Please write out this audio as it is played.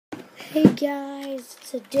Hey guys,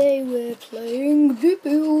 today we're playing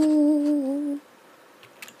Boo,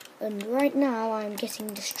 and right now I'm getting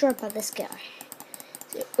destroyed by this guy.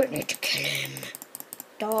 So we need to kill him.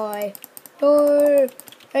 Die.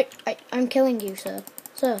 Hey, I'm killing you, sir.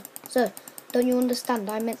 Sir, don't you understand?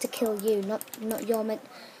 I meant to kill you, not you're meant.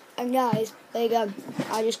 And guys, there you go.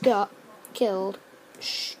 I just got killed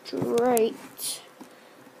straight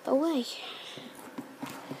away.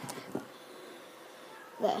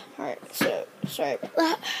 There. Alright, so sorry about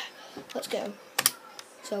that. Let's go.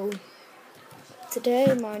 So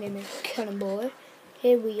today my name is Cannonboy.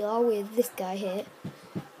 Here we are with this guy here.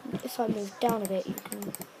 If I move down a bit you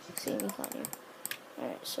can see me, can't you?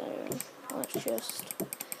 Alright, so let's just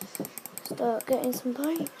start getting some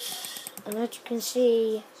bites. And as you can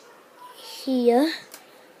see here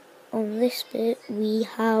on this bit we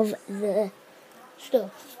have the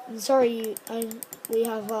stuff. We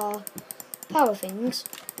have our power things.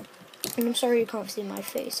 And I'm sorry you can't see my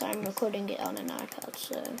face. I'm recording it on an iPad,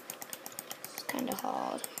 so it's kind of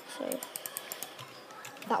hard. So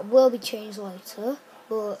that will be changed later.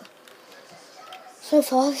 But so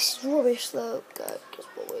far, this is rubbish. So guys, guess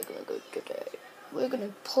what we're gonna go today? We're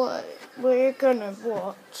gonna play. We're gonna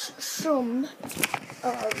watch some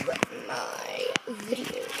of my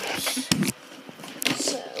videos.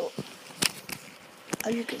 So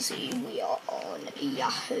as you can see, we are on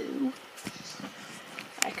Yahoo.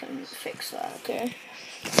 I can fix that, okay?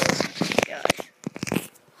 Guys,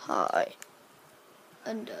 hi,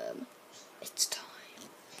 and it's time.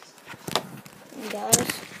 And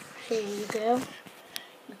guys, here you go.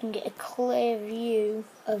 You can get a clear view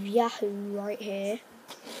of Yahoo right here.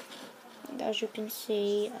 And as you can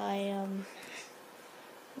see, I am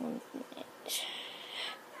 1 minute.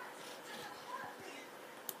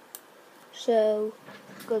 So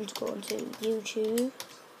I'm going to go onto YouTube.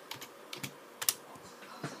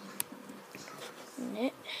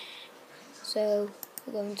 So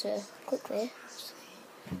we're going to click this,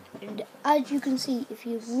 and as you can see, if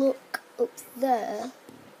you look up there,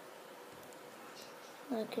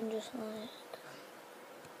 I can just like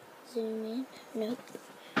zoom in. Nope.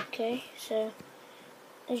 Okay, so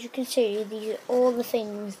as you can see, these are all the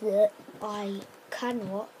things that I can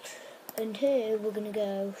watch, and here we're gonna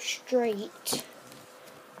go straight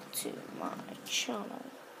to my channel.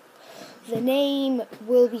 The name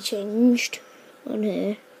will be changed on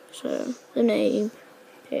here. So the name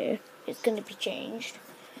here is going to be changed,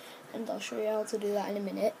 and I'll show you how to do that in a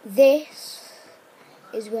minute. This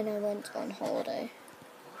is when I went on holiday.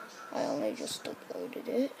 I only just uploaded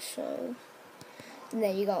it, so and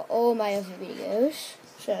there you got all my other videos.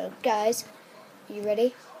 So guys, are you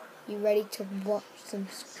ready? You ready to watch some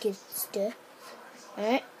good stuff?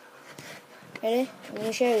 Alright? Ready? I'm going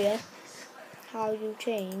to show you how you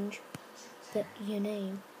change your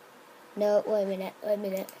name. No, wait a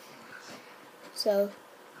minute. So,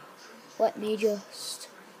 let me just...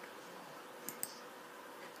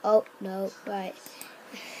 Oh, no, right.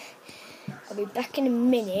 I'll be back in a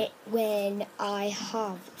minute when I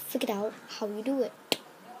have figured out how you do it.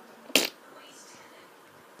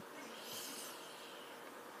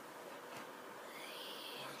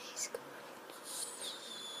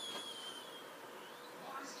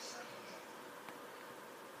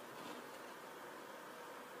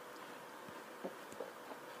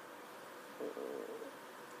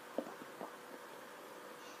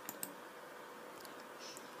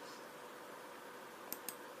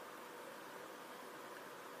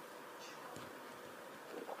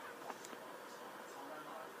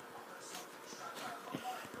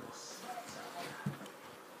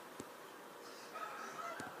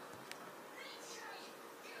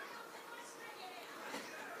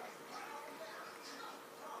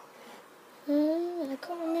 I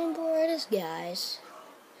can't remember where it is, guys.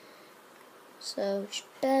 So, just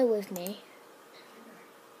bear with me.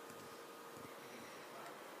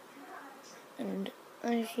 And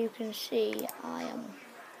as you can see, I am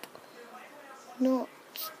not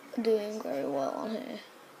doing very well on here.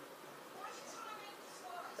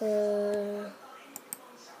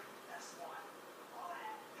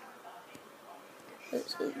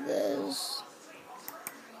 There's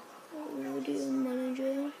video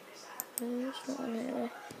manager. It's not on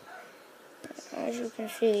here. As you can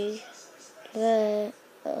see, there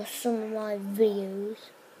are some of my videos,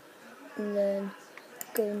 and then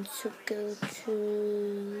going to go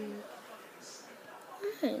to.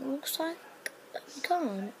 It looks like we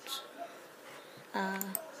can't. I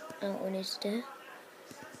know what we need to do.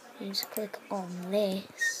 We need to click on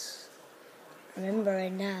this. Remember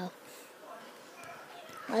it now.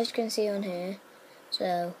 As you can see on here,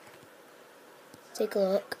 so take a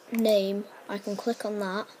look. Name. I can click on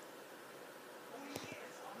that.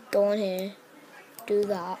 go on here, do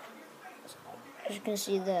that. As you can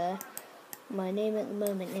see there, my name at the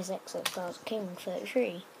moment is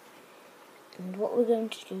XXStarsKing33. And what we're going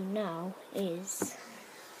to do now is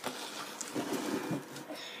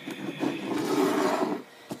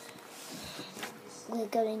we're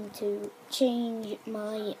going to change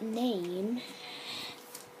my name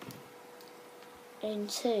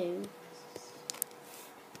into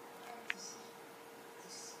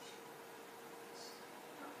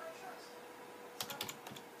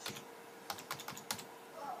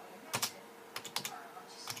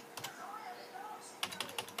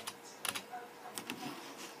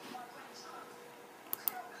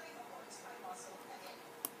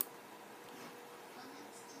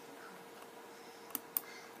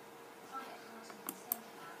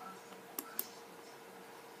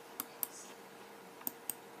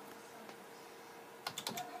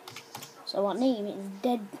so our name is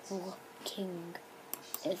Deadpool King.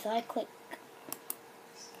 If I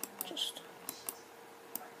just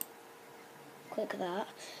click that,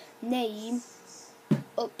 name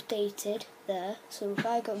updated there. So if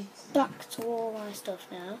I go back to all my stuff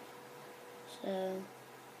now, so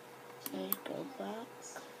let's go back,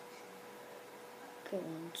 go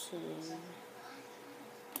on to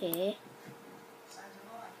here,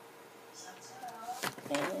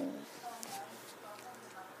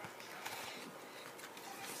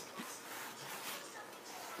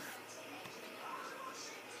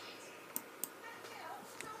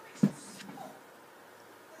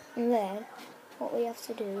 and then what we have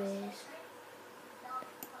to do is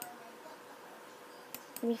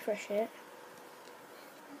refresh it,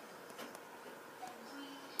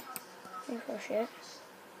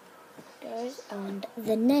 guys, and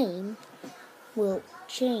the name will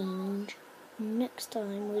change next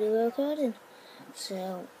time we do a recording.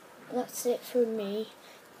 So that's it from me.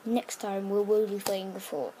 Next time we will be playing a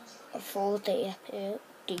full day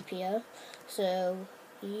DPO. So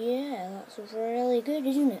yeah, that's really good,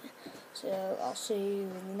 isn't it? So I'll see you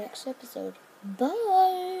in the next episode.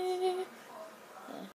 Bye!